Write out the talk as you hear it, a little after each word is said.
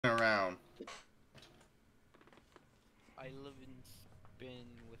I live in spin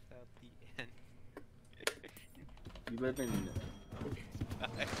without the end. You live in.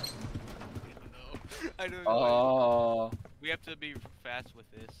 I don't know. Oh. We have to be fast with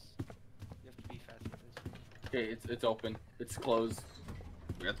this. We have to be fast with this. Okay, it's open. It's closed.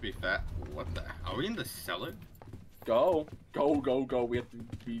 We have to be fat. What the? Are we in the cellar? Go. We have to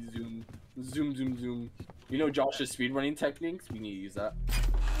be zoom. You know Josh's speedrunning techniques? We need to use that.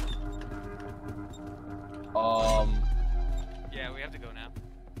 Yeah, we have to go now.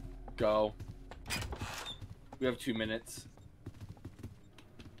 Go. We have 2 minutes.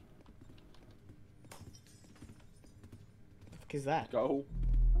 The fuck is that? Go.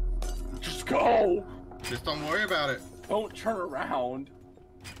 Just go! Just don't worry about it. Don't turn around.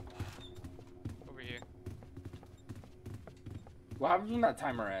 Over here. What happens when that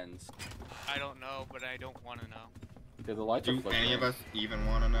timer ends? I don't know, but I don't want to know. Okay, the lights are Do flickering. any of us even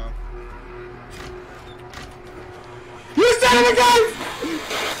want to know? You son of a gun!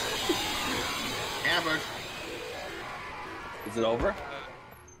 Ambush. Is it over?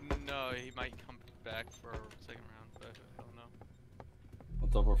 No, he might come back for a second round, but I don't know.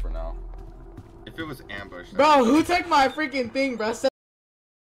 It's over for now. If it was ambush. Bro, who took my freaking thing, bro?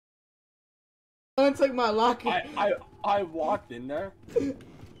 Someone took my locket. I walked in there.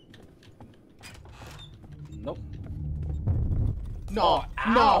 Nope. No,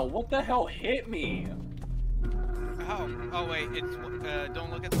 Ow, no. what the hell hit me? Oh, oh wait, it's don't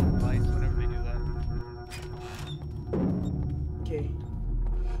look at the lights whenever they do that. Okay.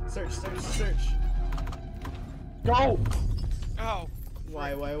 Search. Go! Oh.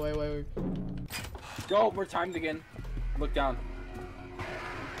 Why? Go, we're timed again. Look down.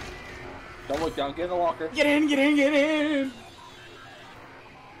 Don't look down, get in the locker. Get in!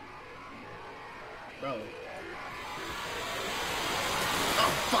 Bro. Oh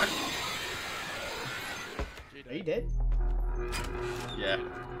fuck! Are you dead? Yeah.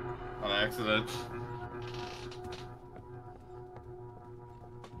 On accident.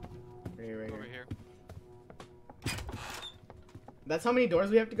 Right Over here. here. That's how many doors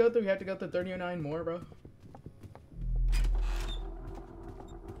we have to go through? We have to go through 39 more, bro.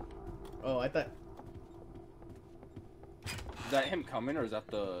 Oh, I thought... Is that him coming, or is that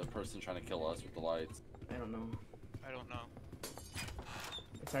the person trying to kill us with the lights? I don't know. I don't know.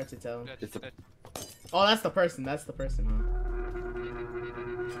 It's hard to tell. It's a- Oh, that's the person, huh?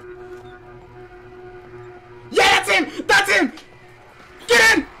 Yeah, that's him!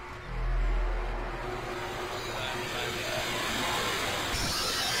 Get in!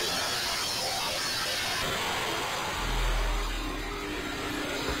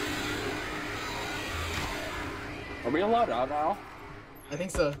 Are we allowed out now? I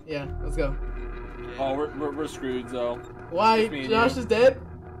think so, yeah, let's go. Oh, we're screwed, though. Why? Just me and Josh you. is dead?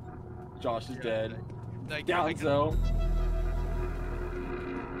 Josh is dead. Like, Down, Zoe.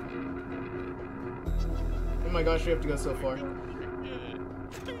 Oh my gosh, we have to go so far.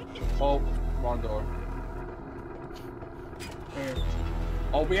 Oh, wrong door. Here.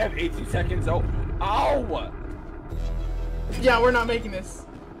 Oh, we have 18 seconds. Oh, ow! Yeah, we're not making this.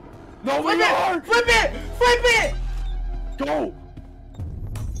 No, Flip we it! are! Flip it! Go!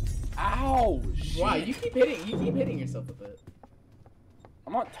 Ow! Shit. Wow, you keep hitting yourself with it.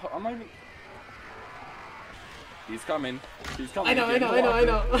 I'm not even. He's coming. I know.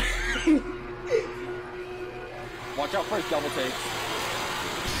 Watch out for his double takes.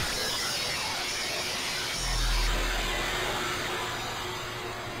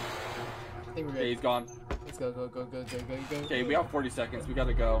 I think we're Okay, good. he's gone. Let's go. Okay, we have 40 seconds. We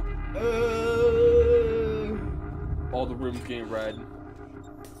gotta go. Oh, the room's getting red.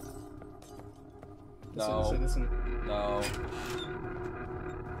 This No. one. No.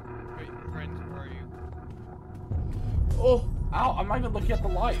 Wait, friends, where are you? Oh, Ow, I'm not even looking at the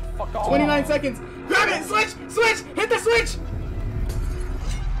light. Fuck off. 29 seconds. Grab it! Switch! Hit the switch!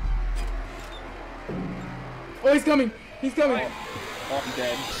 Oh, he's coming! Oh, I'm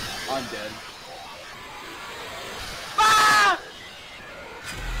dead. Ah!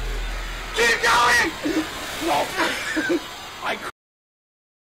 Keep going! No! I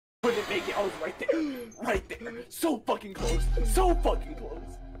couldn't make it. I was right there. So fucking close.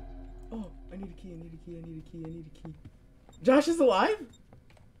 Oh, I need a key. Josh is alive?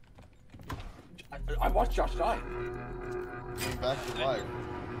 I watched Josh die. Came back to life.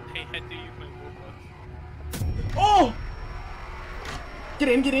 I had to use my Roblox. Oh! Get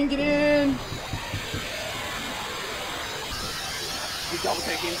in! He's double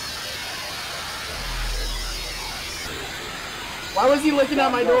taking. Why was he looking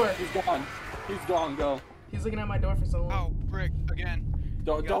at my door? He's gone. Go. He's looking at my door for so long. Oh, brick again.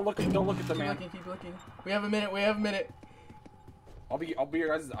 Don't look at the man. Keep looking. We have a minute. I'll be your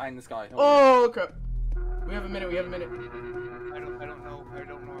guys' eye in the sky. Don't worry. Oh crap! We have a minute. We have a minute. I don't know where I'm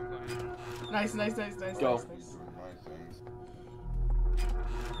going. Nice. Go. Nice.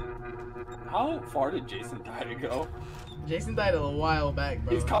 How far did Jason die to go? Jason died a while back,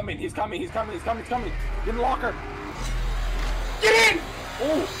 bro. He's coming. Get in the locker. Get in!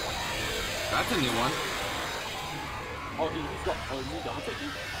 Oh! That's a new one. Oh, he's got. Oh, is he double taking?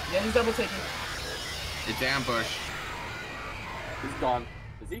 Yeah, he's double taking. It's ambush. He's gone.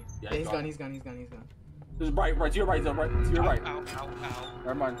 Is he? Yeah, he's gone. He's gone. There's right to your right, Zoe. Right to your right. Ow.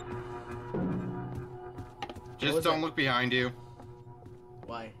 Never mind. Just don't look behind you.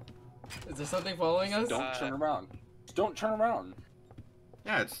 Why? Is there something following us? Don't turn around. Don't turn around.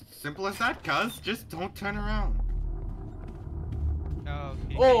 Yeah, it's simple as that, cuz. Just don't turn around.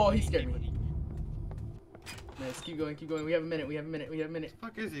 Oh, he scared me. Nice, keep going. We have a minute. What the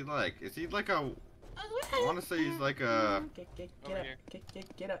fuck is he like? Is he like a... I want to say he's like a... Get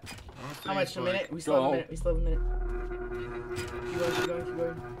up. I wanna say How much? he's A like- minute? We still have a minute. Keep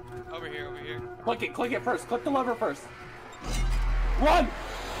going. Over here. Click it first. Click the lever first. Run!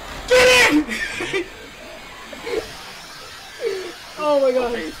 Get in! Oh my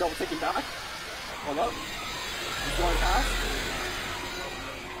god. Okay, he's double taking back. Hold up. He's going past.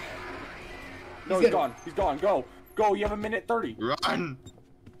 No, he's gone. He's gone. Go. You have a minute 30. Run!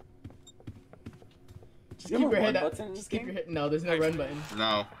 Just keep your head up. Just Keep your head. No, there's no run button.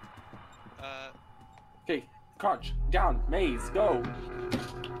 No. Okay, crouch. Down. Maze. Go.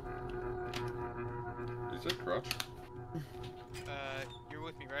 Is it crouch? You're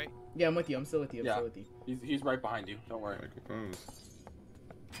with me, right? Yeah, I'm with you. I'm still with you. Yeah. He's right behind you. Don't worry.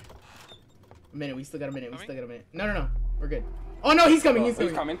 A minute. We still got a minute. No. We're good. Oh no, he's coming. He's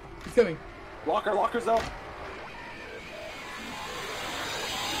coming. Lockers though.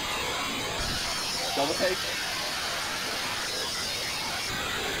 Double take.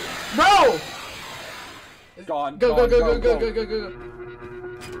 Bro! Gone. Go.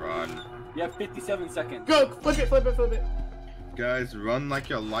 Run. You have 57 seconds. Go! Flip it. Guys, run like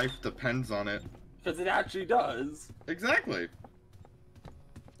your life depends on it. Because it actually does. Exactly.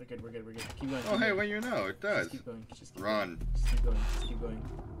 We're good. Keep going. Oh, hey, well, you know, it does. Just keep going. Run. Just keep going.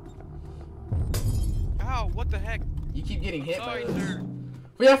 Ow, what the heck? You keep getting hit Sorry, by this. sir.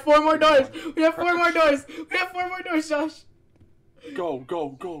 We have 4 more doors! Josh! Go.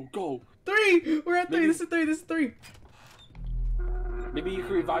 3! We're at 3. Maybe- This is 3. Maybe you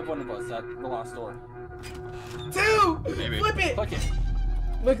can revive one of us at the last door. 2! Maybe. Flip it! Click it.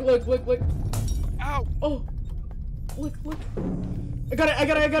 Look. Ow! Oh! Look. I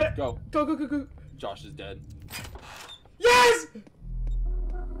got it. Go. Go. Josh is dead. Yes!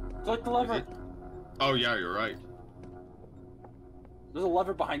 Click the lever. Oh, yeah, you're right. There's a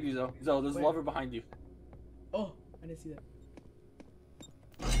lever behind you, Zoe. There's Where? a lever behind you. Oh, I didn't see that.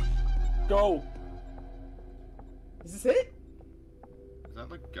 Go. Is this it? Is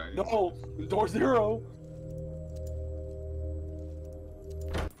that like guys? No. Door 0.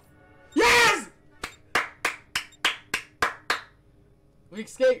 Yes! We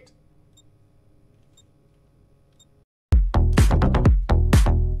escaped.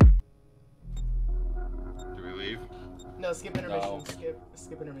 Do we leave? No, skip intermission. No.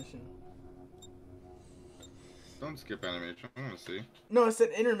 Skip intermission. Don't skip animation. I want to see. No, I said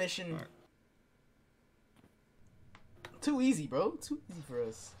intermission. Alright. Too easy, bro. Too easy for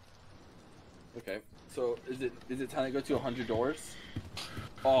us. Okay. So is it time to go to 100 doors?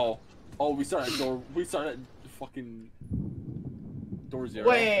 Oh, we start at door. We start at fucking door 0.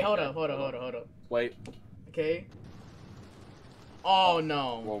 Wait, hold up. Wait. Okay. Oh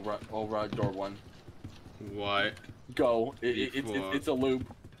no. We're at door 1. What? Go. It's a loop.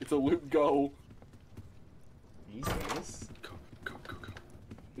 It's a loop. Go. Are you serious? Go.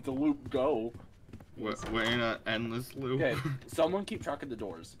 It's a loop. Go. We're in an endless loop. Okay. Someone keep track of the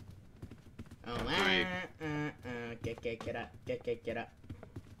doors. Oh, Wait. Get up.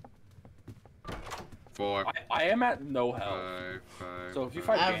 4. I am at no health. 5. So if you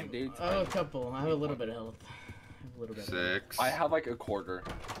five, find I have band-aids, a couple. I have a little bit of health. 6. I have like a quarter.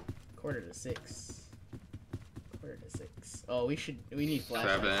 Quarter to 6. Oh, we need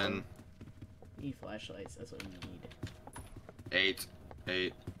flashlights. 7. We need flashlights. That's what we need. 8.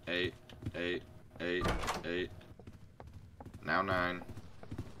 Now 9.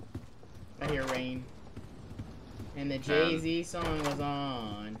 I hear rain. And the Jay-Z song was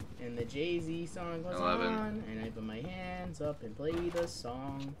on. 11. And I put my hands up and play the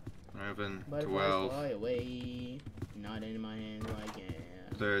song. 11. Butterflies 12. fly away. Not in my hands like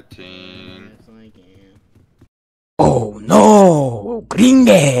am. 13. That's like am. Oh no!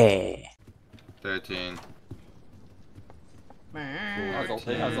 Gringe! 13. It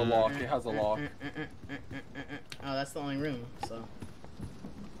has a lock. It has a lock. Oh, that's the only room. So.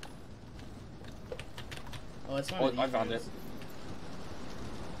 Oh, it's one Oh, of these I found rooms. it.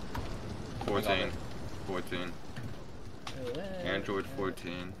 14. 14. Oh, Android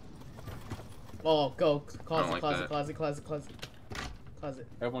 14. Oh, go. I don't Closet, like closet, that. closet, closet, closet. Closet.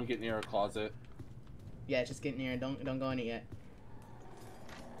 Everyone get near a closet. Yeah, just get near. Don't go in it yet.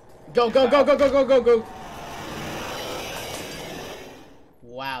 Go, go, go, go, go, go, go, go.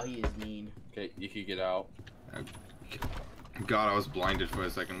 Wow, he is mean. Okay, you can get out. God, I was blinded for a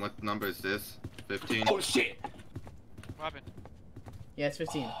second. What number is this? 15? Oh shit! What happened? Yeah, it's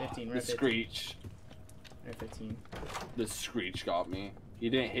 15. 15. We're The at 15. screech. We're at 15. The screech got me. He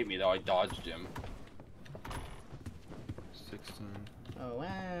didn't hit me though. I dodged him. 16. Oh,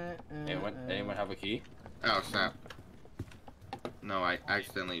 Anyone have a key? Oh, snap. No, I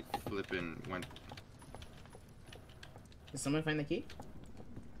accidentally flipping went. Did someone find the key?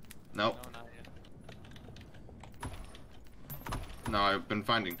 Nope. No, not yet. No, I've been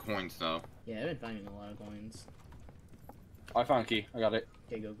finding coins though. Yeah, I've been finding a lot of coins. I found a key. I got it.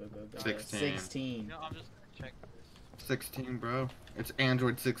 Okay, go, go, go, go. 16. 16. No, I'm just gonna check this. 16, bro. It's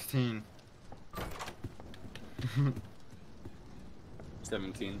Android 16.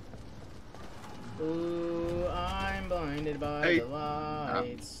 17. Ooh, I'm blinded by Hey. the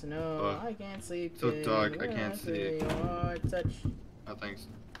lights. No, I can't sleep. So in dark, I can't see. Your touch. Oh, thanks.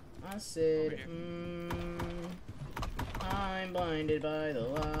 I said, Over here. I'm blinded by the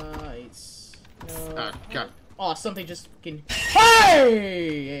lights. No. Ah, God. Oh, something just fucking.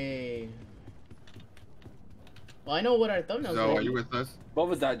 Hey! Well, I know what our thumbnails So, are. are you with us? What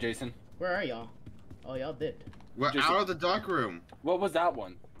was that, Jason? Where are y'all? Oh, y'all did. We're Just- out of the dark room. What was that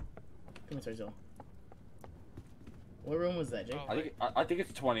one? Come here, Tarzan. What room was that, Jake? Oh. I think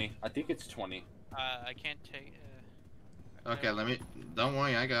it's 20. I think it's 20. I can't take. Okay, let me. Don't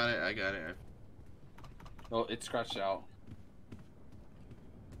worry, I got it. I got it. Oh, it's scratched out.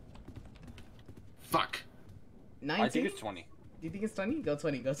 Fuck. 19? I think it's 20. Do you think it's 20? Go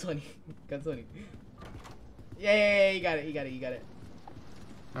 20, go 20. Go 20. Yeah, you got it, you got it, you got it.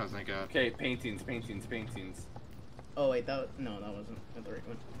 Oh, thank God. Okay, paintings, paintings, paintings. Oh, wait, that wasn't the right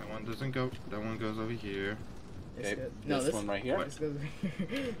one. That one doesn't go. That one goes over here. This Okay, goes, this one right here. What? This goes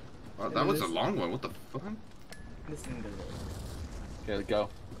here. Oh, And that then was a this- long one. What the fuck? This thing goes over. Okay, let's go.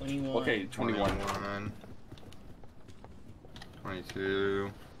 21. Okay, 21. 21.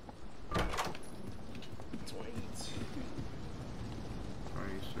 22. 22.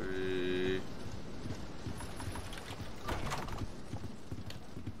 23.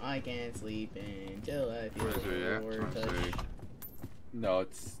 I can't sleep until I feel 23, yeah. your 23. touch. No,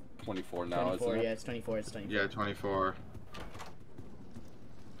 it's 24 now, 24, isn't yeah, it? it's 24, it's 24. Yeah, 24.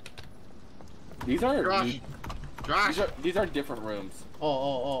 These are Josh! Josh! these are different rooms.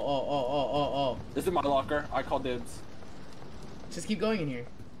 Oh. This is my locker. I call dibs. Just keep going in here.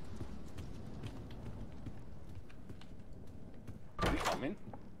 Is he coming?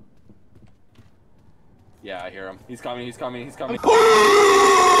 Yeah, I hear him. He's coming, he's coming, he's coming.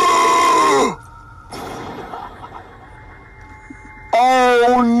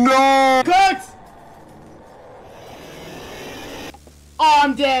 Oh no! Cooked! Oh,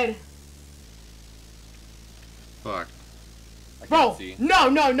 I'm dead. Fuck. I can't Bro, see.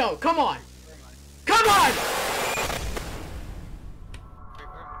 no, come on. Come on!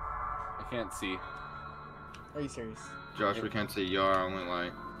 I can't see. Are you serious? Josh, we can't see your only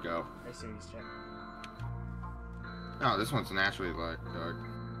light. Go. Are you serious, Jack? Oh, this one's naturally light dark.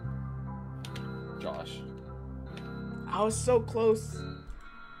 Josh. I was so close.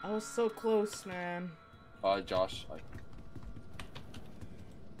 I was so close, man. Josh.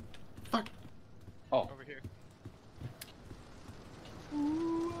 Fuck. Oh, Over here.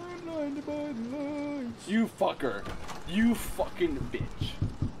 Ooh, I'm blinded by the lights. you fucker. You fucking bitch.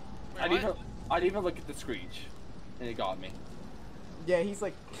 Wait, I didn't what? even look at the screech. And it got me. Yeah, he's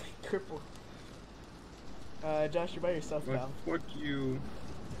like crippled. Josh, you're by yourself now. Fuck you.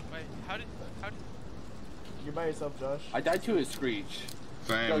 Wait, how did? You're by yourself, Josh. I died to a screech.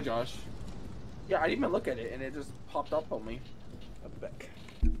 Same. Go, Josh. Yeah, I didn't even look at it, and it just popped up on me. Up back.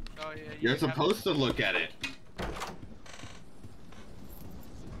 Oh yeah. You're have- supposed to look at it.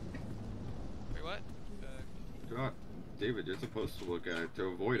 Wait, what? God, David, you're supposed to look at it to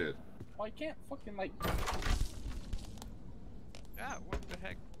avoid it. Well, I can't fucking, like... Ah, what the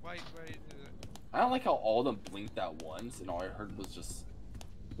heck? Why did you do that? I don't like how all of them blinked at once, and all I heard was just...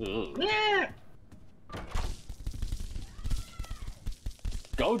 Ugh.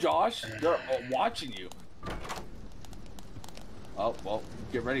 Go, Josh! They're watching you. Oh, well,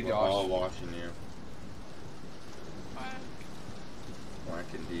 get ready, We're all Josh. watching you. What? Quack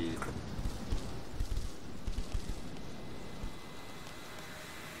indeed.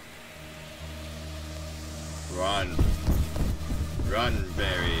 Run. Run,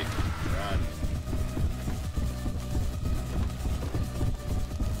 Barry. Run.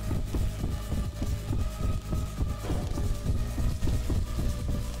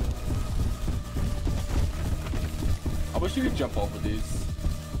 I wish you could jump over these.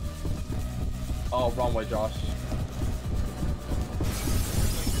 Oh, wrong way, Josh.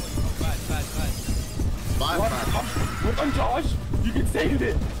 Bye. Run, Josh! You can save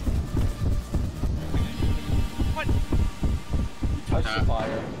it! What? You touched the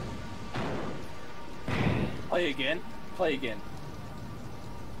fire. Play again. Play again.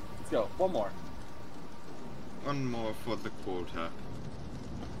 Let's go. One more. One more for the quota.